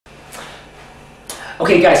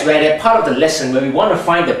Okay guys, we're at that part of the lesson where we want to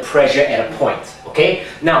find the pressure at a point. Okay?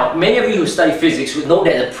 Now, many of you who study physics would know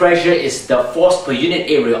that the pressure is the force per unit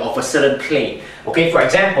area of a certain plane. Okay, for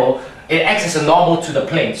example, it acts as a normal to the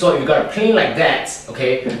plane. So if you've got a plane like that,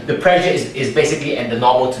 okay, the pressure is basically at the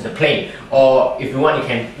normal to the plane. Or if you want, you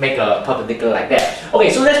can make a perpendicular like that. Okay,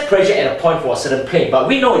 so that's pressure at a point for a certain plane. But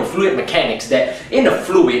we know in fluid mechanics that in a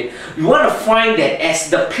fluid, we want to find that as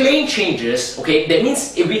the plane changes, okay, that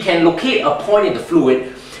means if we can locate a point in the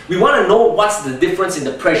fluid, we want to know what's the difference in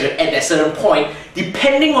the pressure at that certain point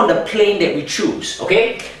depending on the plane that we choose,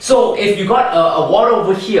 okay? So if you got a water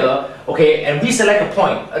over here, okay, and we select a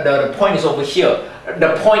point, the point is over here,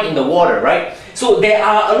 the point in the water, right? So there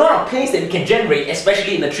are a lot of planes that we can generate,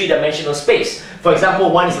 especially in the three-dimensional space. For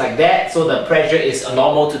example, one is like that, so the pressure is a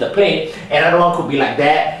normal to the plane. Another one could be like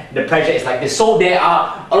that, the pressure is like this. So there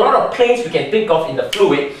are a lot of planes we can think of in the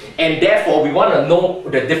fluid, and therefore we want to know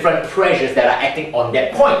the different pressures that are acting on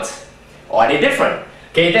that point. Or are they different?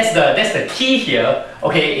 Okay, that's the key here,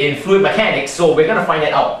 okay, in fluid mechanics, so we're going to find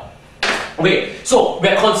that out. Okay, so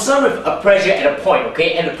we're concerned with a pressure at a point,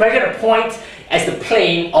 okay, and the pressure at a point as the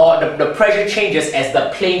plane, or the pressure changes as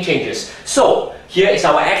the plane changes. So here is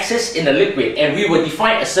our axis in the liquid, and we will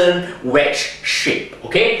define a certain wedge shape,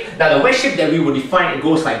 okay? Now the wedge shape that we will define, it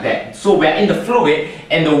goes like that. So we're in the fluid,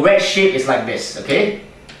 and the wedge shape is like this, okay?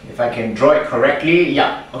 If I can draw it correctly,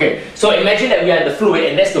 yeah, okay. So imagine that we are in the fluid,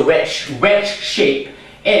 and that's the wedge shape,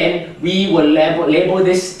 and we will label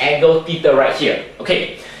this angle theta right here,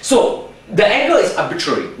 okay? So the angle is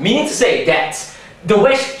arbitrary, meaning to say that the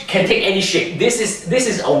wedge can take any shape. This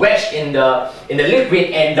is a wedge in the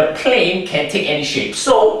liquid, and the plane can take any shape.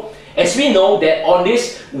 So as we know that on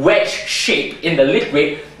this wedge shape in the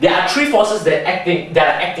liquid, there are three forces that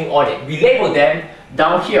are acting on it. We label them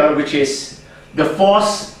down here, which is the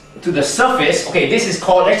force to the surface. Okay, this is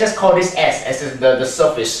called, let's just call this S as the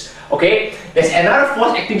surface. Okay, there's another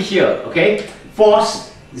force acting here. Okay, force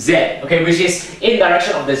Z, okay, which is in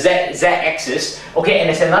direction of the Z axis, okay, and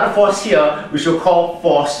there's another force here which we'll call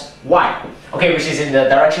force Y, okay, which is in the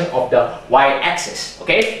direction of the Y axis,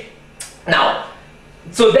 okay. Now,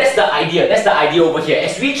 so that's the idea over here.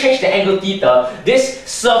 As we change the angle theta, this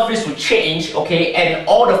surface will change, okay, and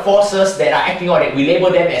all the forces that are acting on it, we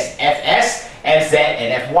label them as Fs, Fz,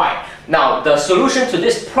 and Fy. Now, the solution to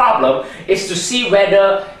this problem is to see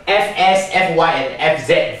whether Fs, Fy, and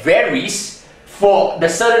Fz varies for the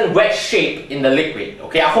certain wedge shape in the liquid.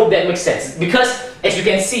 Okay, I hope that makes sense, because as you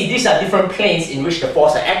can see, these are different planes in which the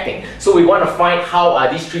forces are acting. So we want to find how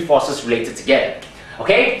are these three forces related together.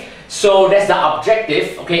 Okay, so that's the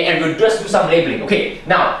objective. Okay, and we'll just do some labeling. Okay,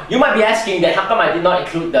 now you might be asking that how come I did not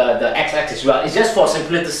include the x-axis? Well, it's just for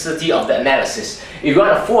simplicity of the analysis. If you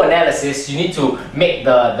want a full analysis, you need to make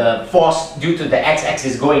the force due to the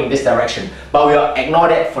x-axis going in this direction. But we'll ignore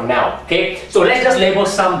that for now. Okay, so let's just label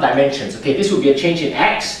some dimensions. Okay, this would be a change in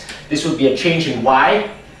x. This would be a change in y.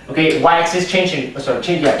 Okay, y-axis change in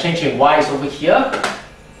y is over here,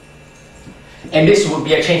 and this would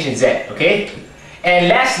be a change in z. Okay. And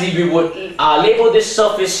lastly, we would label this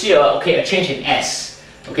surface here, okay, a change in S,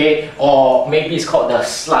 okay, or maybe it's called the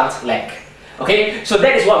slant leg. Okay, so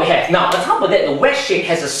that is what we have. Now, on top of that, the wedge shape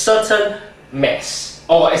has a certain mass,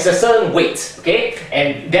 or it's a certain weight, okay,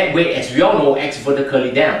 and that weight, as we all know, acts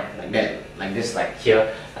vertically down, like that, like this, like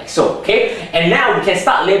here, like so, okay. And now we can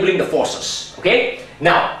start labeling the forces, okay.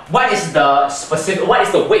 Now, what is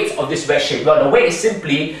the weight of this wedge shape? Well, the weight is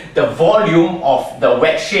simply the volume of the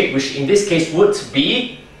wedge shape, which in this case would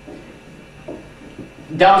be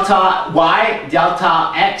delta y,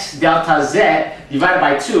 delta x, delta z divided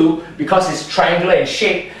by 2, because it's triangular in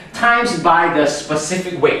shape, times by the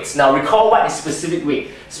specific weights. Now recall what is specific weight.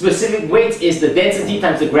 Specific weight is the density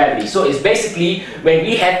times the gravity. So it's basically when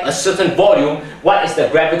we have a certain volume, what is the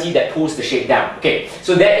gravity that pulls the shape down? Okay,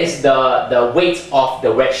 so that is the weight of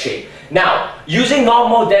the wedge shape. Now, using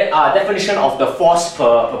normal definition of the force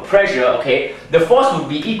per pressure, okay, the force would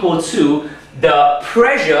be equal to the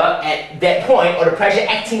pressure at that point, or the pressure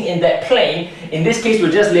acting in that plane. In this case,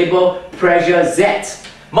 we'll just label pressure Z,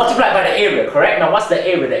 multiplied by the area, correct? Now what's the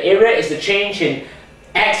area? The area is the change in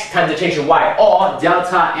x times the change in y, or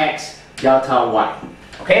delta x, delta y.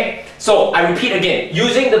 Okay? So I repeat again,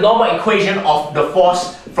 using the normal equation of the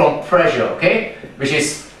force from pressure, okay? Which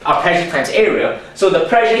is our pressure times area. So the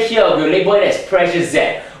pressure here, we'll label it as pressure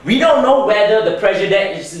Z. We don't know whether the pressure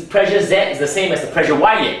Z is the same as the pressure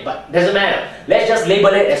Y yet, but doesn't matter. Let's just label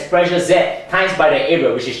it as pressure Z times by the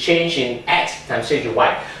area, which is change in x times change in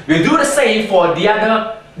y. We'll do the same for the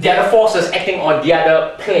other the other forces acting on the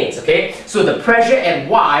other planes, okay? So the pressure at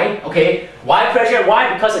y, okay, y pressure at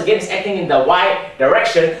y, because again it's acting in the y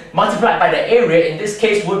direction, multiplied by the area, in this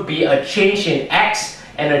case would be a change in x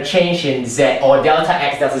and a change in z, or delta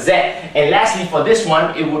x, delta z. And lastly, for this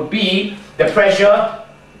one, it would be the pressure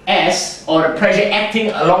S, or the pressure acting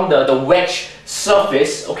along the wedge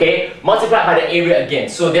surface, okay, multiplied by the area again.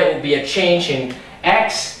 So there will be a change in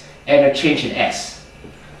x and a change in s.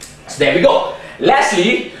 So there we go.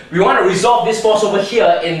 Lastly, we want to resolve this force over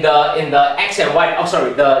here in the x and y, oh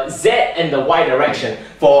sorry, the z and the y direction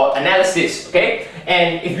for analysis, okay?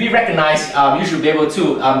 And if we recognize, you should be able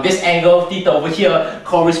to, this angle theta over here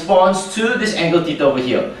corresponds to this angle theta over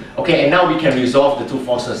here, okay? And now we can resolve the two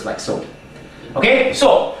forces like so. Okay,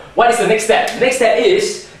 so what is the next step? The next step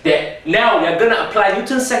is that now we are going to apply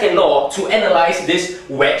Newton's second law to analyze this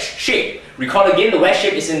wedge shape. Recall again, the wedge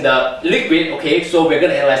shape is in the liquid, okay, so we're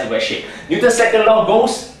going to analyze the wedge shape. Newton's second law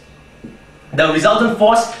goes, the resultant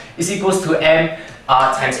force is equals to m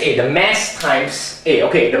times A, the mass times A,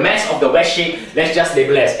 okay, the mass of the wedge shape, let's just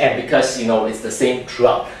label it as m because, you know, it's the same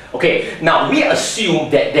throughout. Okay, now we assume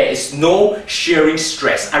that there is no shearing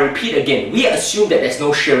stress. I repeat again, we assume that there's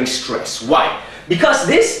no shearing stress. Why? Because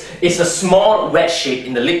this is a small wedge shape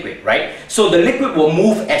in the liquid, right? So the liquid will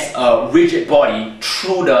move as a rigid body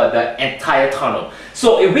through the entire tunnel.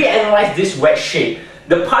 So if we analyze this wedge shape,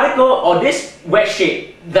 the particle or this wedge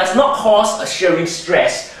shape does not cause a shearing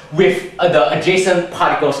stress with the adjacent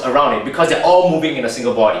particles around it because they're all moving in a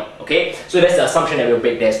single body, okay? So that's the assumption that we'll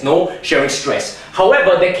make. There's no shearing stress.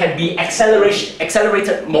 However, there can be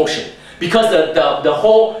accelerated motion because the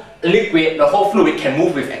whole liquid, the whole fluid can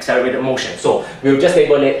move with accelerated motion. So we'll just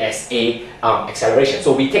label it as a acceleration.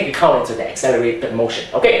 So we take account into the accelerated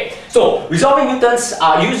motion, okay? So resolving Newton's,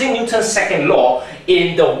 using Newton's second law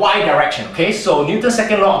in the y direction, okay? So Newton's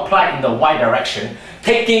second law applied in the y direction,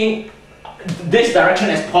 taking this direction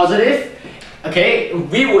as positive, okay,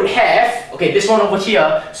 we would have, okay, this one over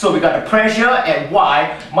here, so we got the pressure at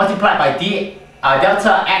y multiplied by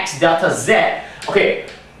delta x, delta z, okay,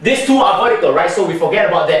 these two are vertical, right, so we forget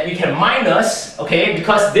about that, we can minus, okay,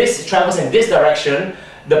 because this travels in this direction,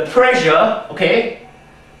 the pressure, okay,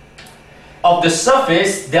 of the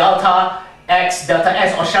surface, delta x, delta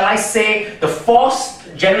s, or shall I say, the force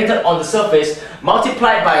generated on the surface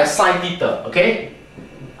multiplied by a sine theta, okay?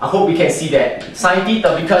 I hope you can see that. Sine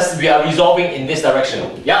theta, because we are resolving in this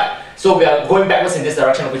direction. Yeah? So we are going backwards in this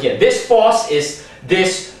direction over here. This force is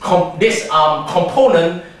this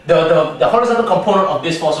component, the horizontal component of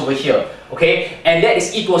this force over here. Okay? And that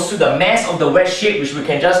is equals to the mass of the wedge shape, which we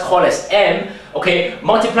can just call as m, okay,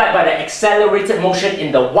 multiplied by the accelerated motion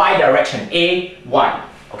in the y direction, a, y.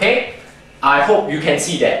 Okay? I hope you can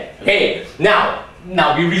see that. Okay? Now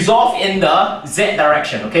we resolve in the z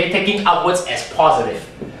direction, okay, taking upwards as positive.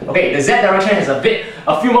 Okay, the z direction has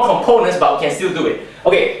a few more components, but we can still do it.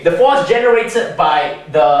 Okay, the force generated by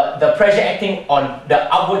the pressure acting on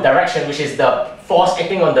the upward direction, which is the force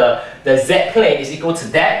acting on the z plane, is equal to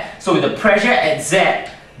that. So with the pressure at z,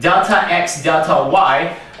 delta x, delta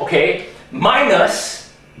y, okay,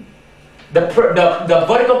 minus the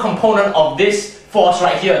vertical component of this force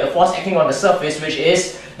right here, the force acting on the surface, which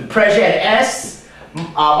is the pressure at s,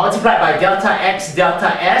 multiplied by delta x, delta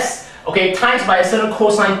s, okay, times by a certain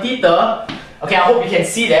cosine theta. Okay, I hope you can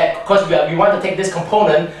see that because we want to take this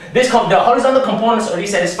component. The horizontal component is already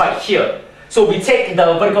satisfied here. So we take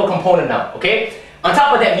the vertical component now, okay? On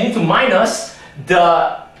top of that, we need to minus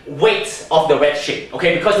the weight of the wedge shape,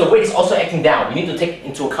 okay? Because the weight is also acting down. We need to take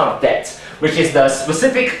into account of that, which is the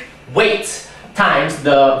specific weight times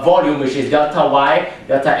the volume, which is delta y,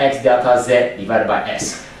 delta x, delta z divided by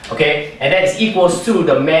s. Okay, and that is equals to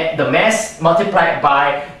the mass multiplied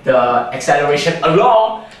by the acceleration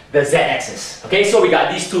along the z-axis. Okay, so we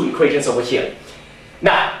got these two equations over here.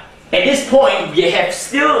 Now, at this point, we have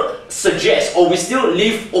still suggest, or we still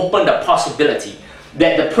leave open the possibility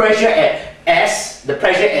that the pressure at S, the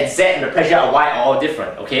pressure at Z, and the pressure at Y are all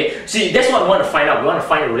different. Okay, see, that's what we want to find out. We want to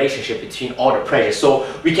find a relationship between all the pressures. So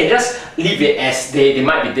we can just leave it as they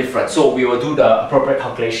might be different. So we will do the appropriate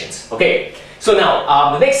calculations. Okay. So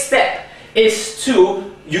now, the next step is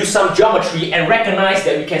to use some geometry and recognize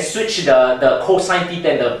that we can switch the cosine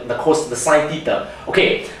theta and the sine theta.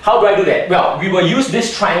 Okay, how do I do that? Well, we will use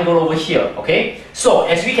this triangle over here. Okay, so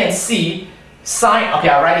as we can see, sine. Okay,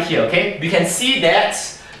 I'll write it here. Okay, we can see that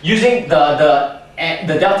using the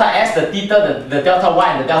delta s, the theta, the delta y,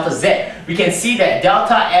 and the delta z, we can see that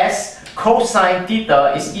delta s cosine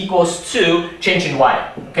theta is equals to change in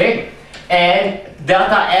y. Okay. And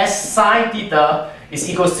delta s sine theta is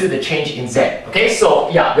equals to the change in z. Okay, so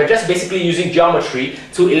yeah, we're just basically using geometry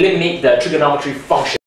to eliminate the trigonometry function.